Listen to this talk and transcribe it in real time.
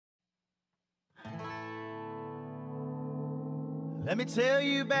Let me tell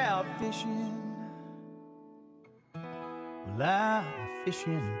you about fishing. Well, I'm a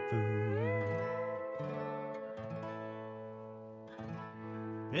fishing fool.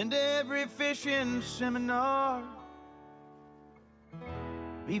 Been to every fishing seminar,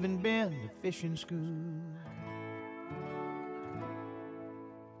 even been to fishing school.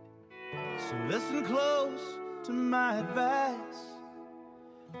 So listen close to my advice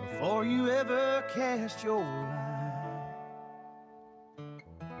before you ever cast your line.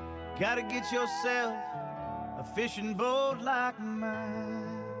 Gotta get yourself a fishing boat like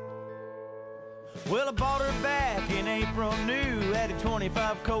mine. Well, I bought her back in April new, added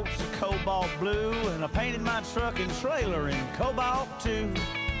 25 coats of cobalt blue, and I painted my truck and trailer in cobalt too.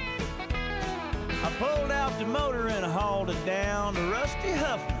 I pulled out the motor and I hauled it down. The rusty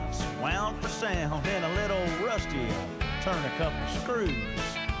Huffman's wound for sound, and a little rusty turned a couple screws.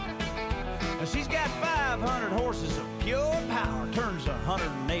 Now she's got 500 horses of pure power, turns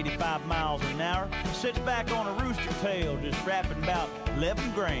 185 miles an hour, sits back on a rooster tail just wrapping about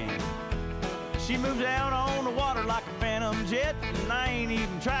 11 grand. She moves out on the water like a phantom jet, and I ain't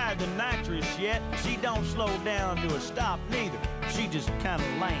even tried the nitrous yet. She don't slow down to a stop neither, she just kinda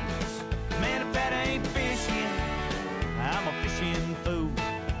lands. Man, if that ain't fishing, I'm a fishing fool.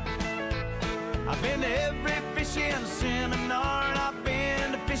 I've been to every fishing seminar and I've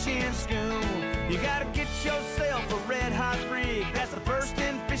been to fishing school. You gotta get yourself a red hot rig, that's the first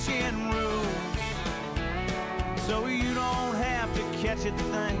in fishing rule. So you don't have to catch a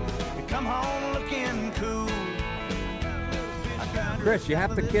thing to come home looking cool. Chris, you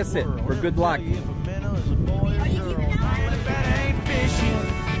have to kiss it for good luck. If that ain't fishing,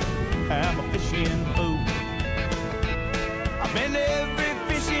 I'm a fishing fool. I've been to every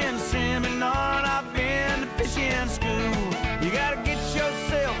fishing seminar and I've been to fishing school. You gotta get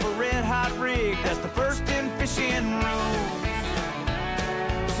yourself a red hot rig, that's the first in fishing rule.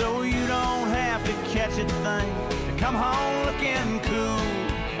 So you don't have to catch a thing to come home looking cool.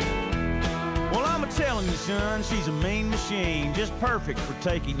 Well, I'm telling you, son, she's a mean machine, just perfect for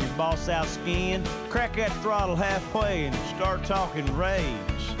taking your boss out skiing. Crack that throttle halfway and start talking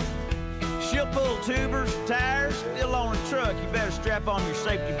raise. She'll pull tubers, tires, still on a truck. You better strap on your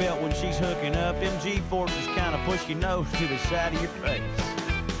safety belt when she's hooking up. Them G-forces kind of push your nose to the side of your face.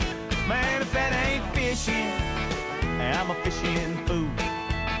 Man, if that ain't fishing, I'm a fishing fool.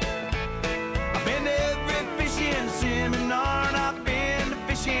 I've been to every fishing seminar and I've been to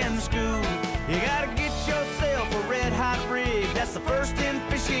fishing school. You gotta get yourself a red hot rig, that's the first in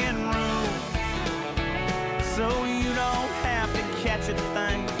fishing rule. So you don't have to catch a thing